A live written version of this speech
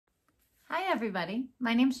Hi everybody,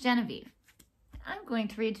 my name's Genevieve. I'm going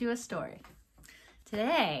to read you a story.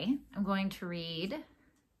 Today, I'm going to read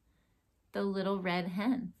The Little Red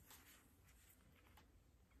Hen.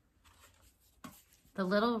 The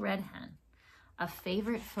Little Red Hen, a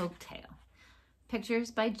favorite folk tale. Pictures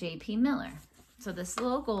by J.P. Miller. So this is a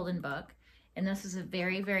little golden book, and this is a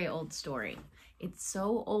very, very old story. It's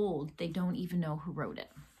so old, they don't even know who wrote it.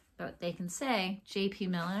 But they can say J.P.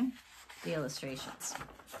 Miller, the illustrations.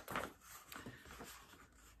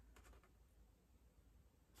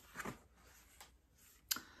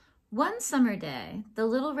 One summer day, the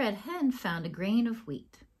little red hen found a grain of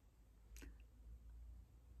wheat.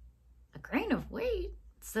 A grain of wheat,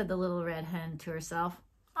 said the little red hen to herself.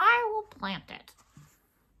 I will plant it.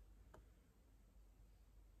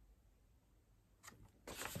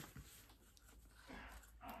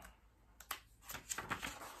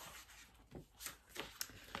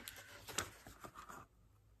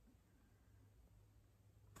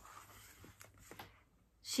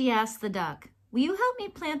 She asked the duck, will you help me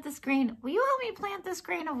plant this grain? Will you help me plant this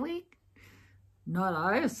grain of wheat? Not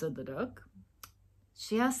I, said the duck.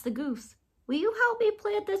 She asked the goose, will you help me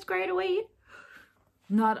plant this grain of wheat?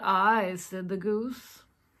 Not I, said the goose.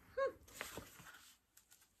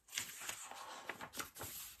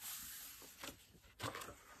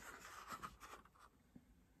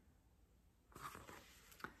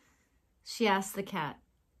 She asked the cat,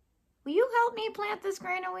 will you help me plant this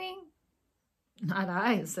grain of wheat? Not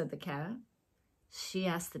I, said the cat. She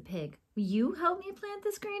asked the pig, will you help me plant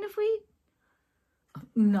this grain of wheat?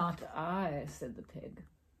 Not I, said the pig.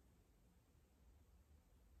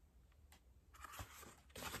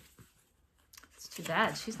 It's too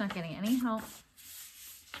bad. She's not getting any help.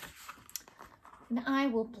 And I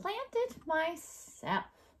will plant it myself,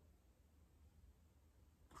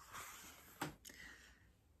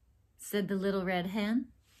 said the little red hen,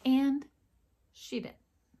 and she did.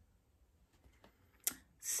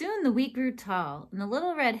 Soon the wheat grew tall, and the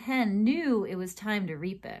little red hen knew it was time to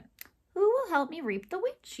reap it. Who will help me reap the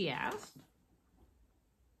wheat, she asked.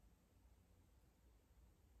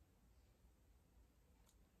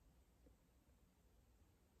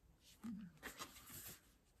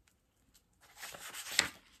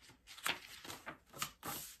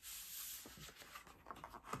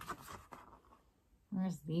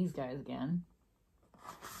 Where's these guys again?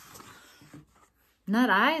 Not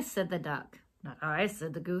I, said the duck. Not I,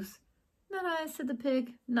 said the goose. Not I, said the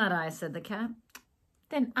pig. Not I, said the cat.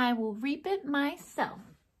 Then I will reap it myself,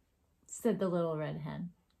 said the little red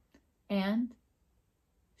hen. And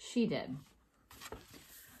she did.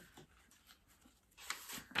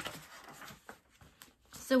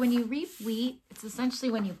 So when you reap wheat, it's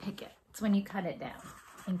essentially when you pick it. It's when you cut it down,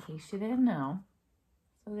 in case you didn't know.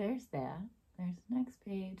 So there's that. There's the next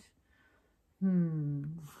page.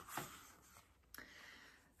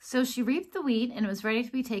 So she reaped the wheat, and it was ready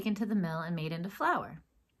to be taken to the mill and made into flour.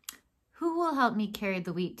 Who will help me carry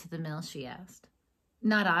the wheat to the mill, she asked.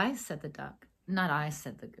 Not I, said the duck. Not I,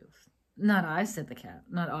 said the goose. Not I, said the cat.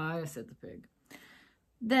 Not I, said the pig.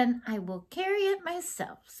 Then I will carry it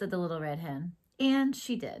myself, said the little red hen. And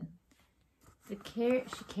she did. She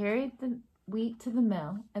carried the wheat to the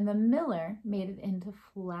mill, and the miller made it into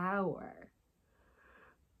flour.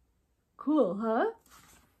 Cool, huh?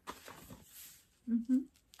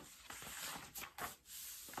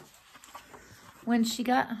 When she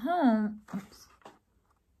got home,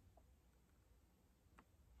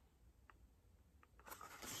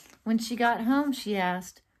 she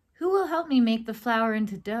asked, who will help me make the flour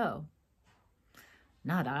into dough?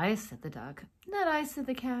 Not I, said the duck. Not I, said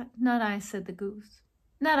the cat. Not I, said the goose.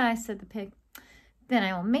 Not I, said the pig. Then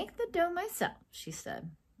I will make the dough myself, she said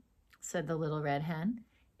the little red hen.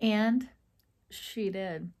 And she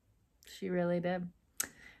did. She really did.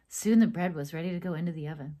 Soon the bread was ready to go into the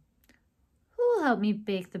oven. Who will help me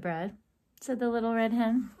bake the bread? Said the little red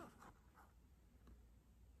hen.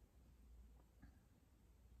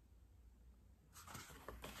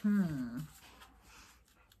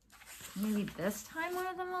 Maybe this time one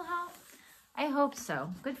of them will help? I hope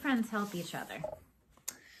so. Good friends help each other.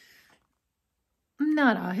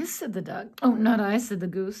 Not I, said the duck. Oh, not I, said the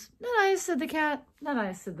goose. Not I, said the cat. Not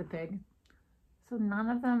I, said the pig. So none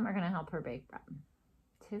of them are going to help her bake bread.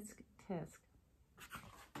 Tisk, tisk.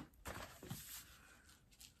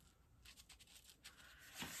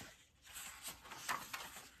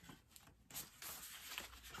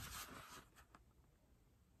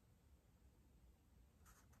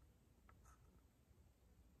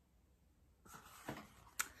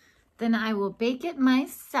 Then I will bake it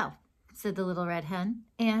myself, said the little red hen,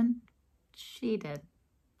 and she did.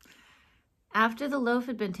 After the loaf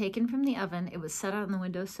had been taken from the oven, it was set on the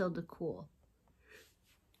windowsill to cool.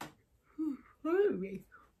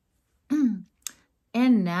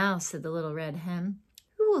 And now, said the little red hen,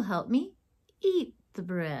 who will help me eat the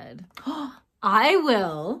bread? I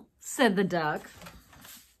will, said the duck.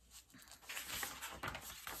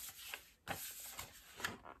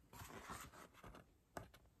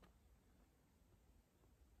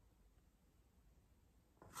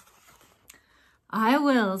 I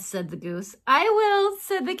will, said the goose. I will,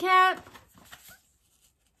 said the cat.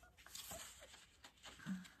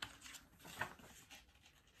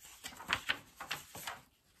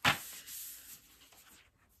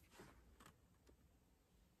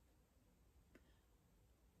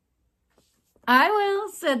 I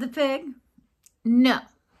will, said the pig. No,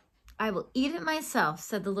 I will eat it myself,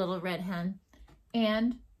 said the little red hen.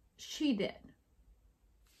 And she did.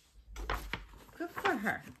 Good for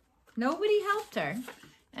her. Nobody helped her.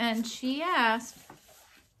 And she asked,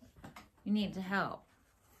 you need to help.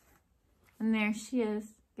 And there she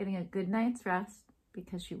is, getting a good night's rest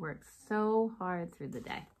because she worked so hard through the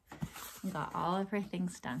day and got all of her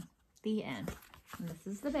things done. The end. And this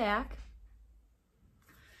is the back.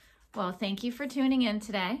 Well, thank you for tuning in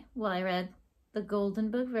today. Well, I read the Golden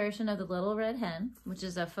Book version of The Little Red Hen, which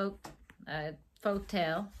is a folk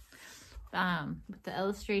tale with the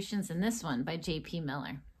illustrations in this one by J.P.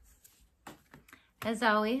 Miller. As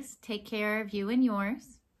always, take care of you and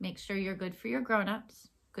yours. Make sure you're good for your grown-ups,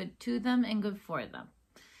 good to them and good for them.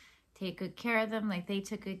 Take good care of them like they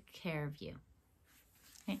took good care of you.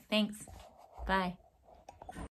 Okay, thanks. Bye.